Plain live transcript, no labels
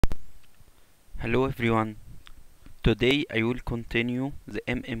Hello everyone. Today I will continue the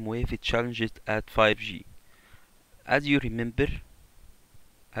mmWave challenges at 5G. As you remember,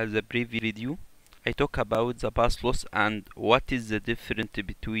 as a previous video, I talk about the path loss and what is the difference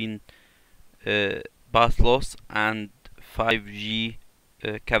between path loss and 5G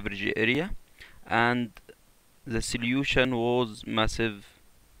coverage area, and the solution was massive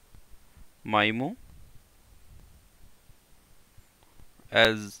MIMO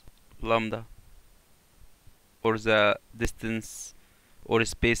as lambda, or the distance or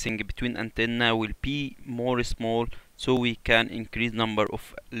spacing between antenna will be more small, so we can increase number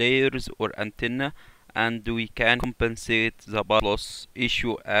of layers or antenna, and we can compensate the path loss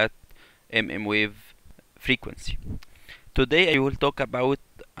issue at mmWave frequency. Today I will talk about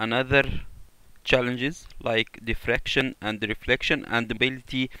another challenges like diffraction and reflection and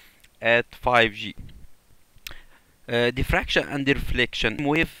mobility at 5G. Diffraction and reflection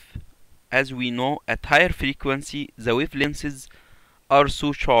wave, as we know, at higher frequency the wavelengths are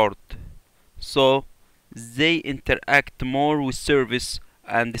so short, so they interact more with surface,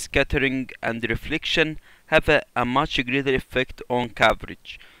 and scattering and reflection have a much greater effect on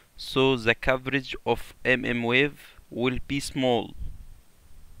coverage. So the coverage of mmWave will be small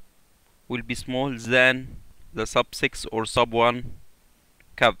than the sub 6 or sub 1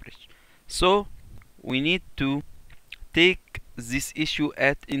 coverage. So we need to take this issue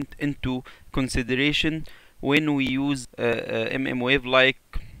into consideration when we use mmWave like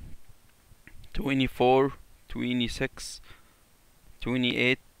 24, 26,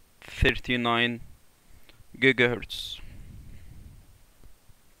 28, 39 gigahertz.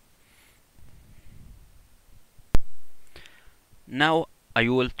 Now I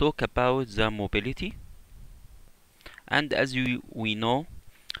will talk about the mobility, and as we know,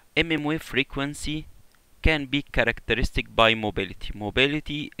 mmWave frequency can be characteristic by mobility.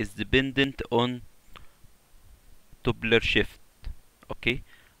 Mobility is dependent on Doppler shift. Okay,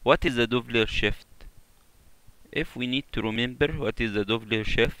 what is the Doppler shift? If we need to remember what is the Doppler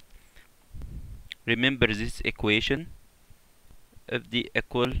shift, remember this equation: Fd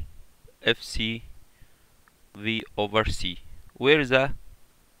equal Fc V over C, where the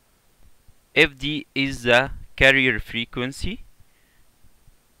Fd is the carrier frequency,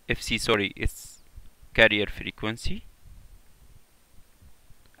 Fc, it's carrier frequency,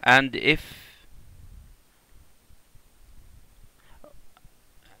 and if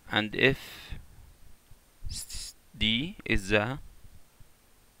D is the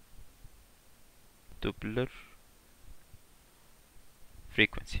Doppler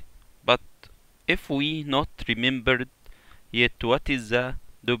frequency. But if we not remembered yet what is the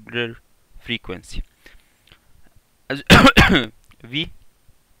Doppler frequency, as V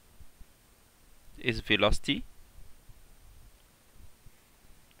is velocity,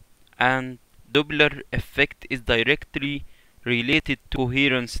 and Doppler effect is directly related to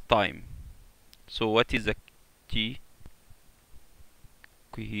coherence time. So what is the T?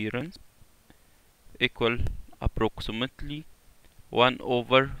 Coherence equal approximately 1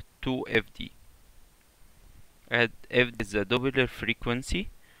 over 2 Fd, and Fd is the Doppler frequency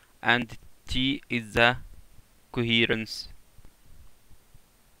and T is the coherence.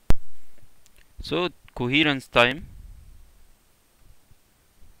 So coherence time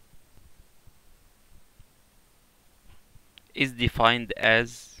is defined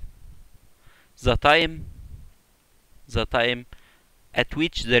as the time at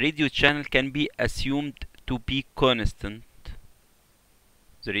which the radio channel can be assumed to be constant.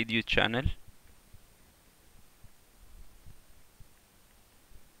 The radio channel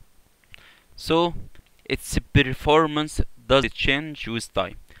so its performance does change with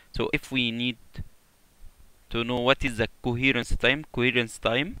time. So if we need to know what is the coherence time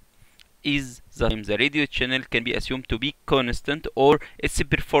is the time the radio channel can be assumed to be constant, or its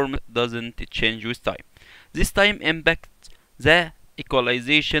performance doesn't change with time. This time impacts the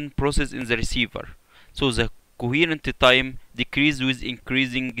equalization process in the receiver, so the coherent time decreases with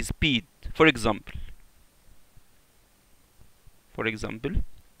increasing speed. For example,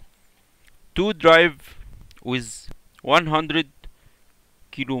 to drive with 100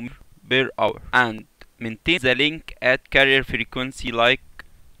 km per hour and maintain the link at carrier frequency like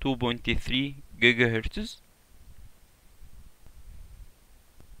 2.3 gigahertz,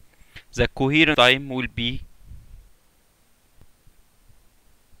 the coherent time will be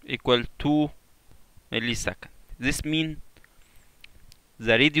equal to milliseconds. This means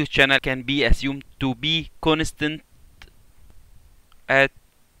the radio channel can be assumed to be constant at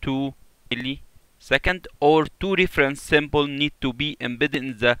 2 milliseconds, or two reference samples need to be embedded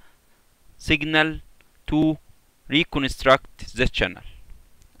in the signal to reconstruct the channel.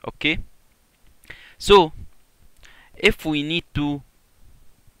 Okay, So if we need to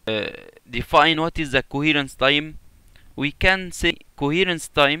define what is the coherence time, we can say coherence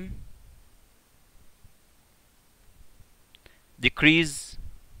time decrease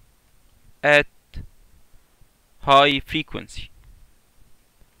at high frequency.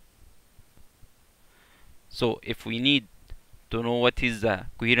 So if we need to know what is the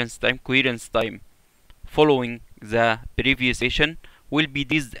coherence time following the previous station will be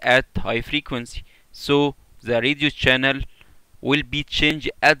decreased at high frequency. So the radio channel will be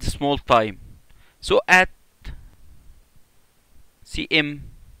changed at small time. So at CM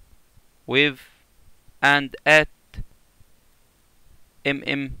wave and at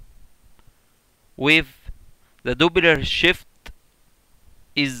MM wave, the Doppler shift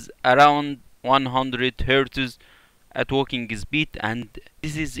is around 100 hertz at walking speed, and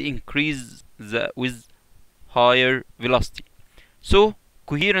this is increased with higher velocity. So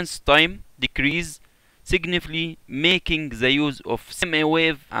coherence time decrease significantly, making the use of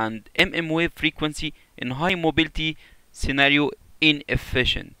mmWave and mmWave frequency in high mobility scenario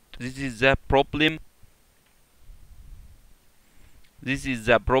inefficient. This is the problem. This is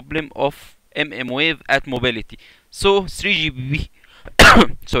the problem of mmWave at mobility. So 3GBP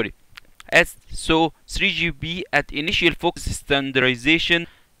sorry. So 3GBP at initial focus standardization,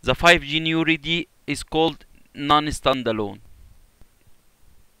 the 5G new ready is called non-standalone.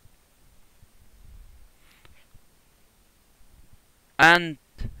 And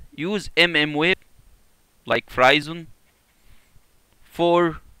use mmWave like Verizon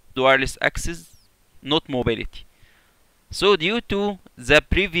for wireless access, not mobility. So due to the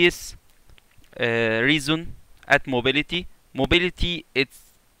previous reason at mobility it's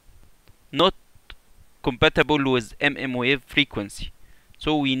not compatible with mmWave frequency.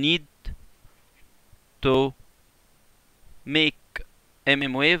 So we need to make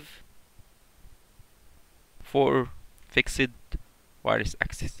mmWave for fixed wireless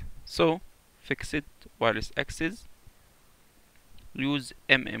access. So fixed wireless access, use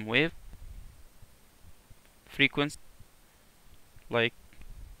mmWave frequency like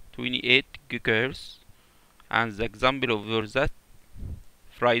 28 GHz, and the example of that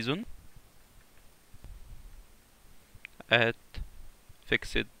Verizon at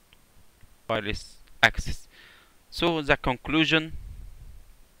fixed wireless access. So the conclusion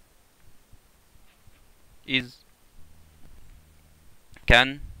is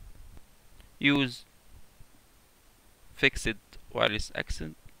can use fixed wireless access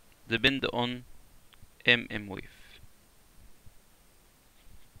depend on mmWave,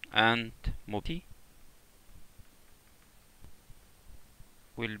 and mobility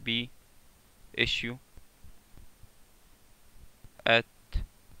will be issue at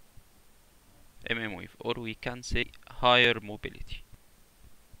mmWave, or we can say higher mobility.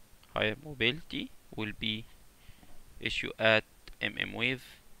 Higher mobility will be issue at mmWave.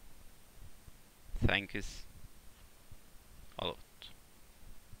 Thanks.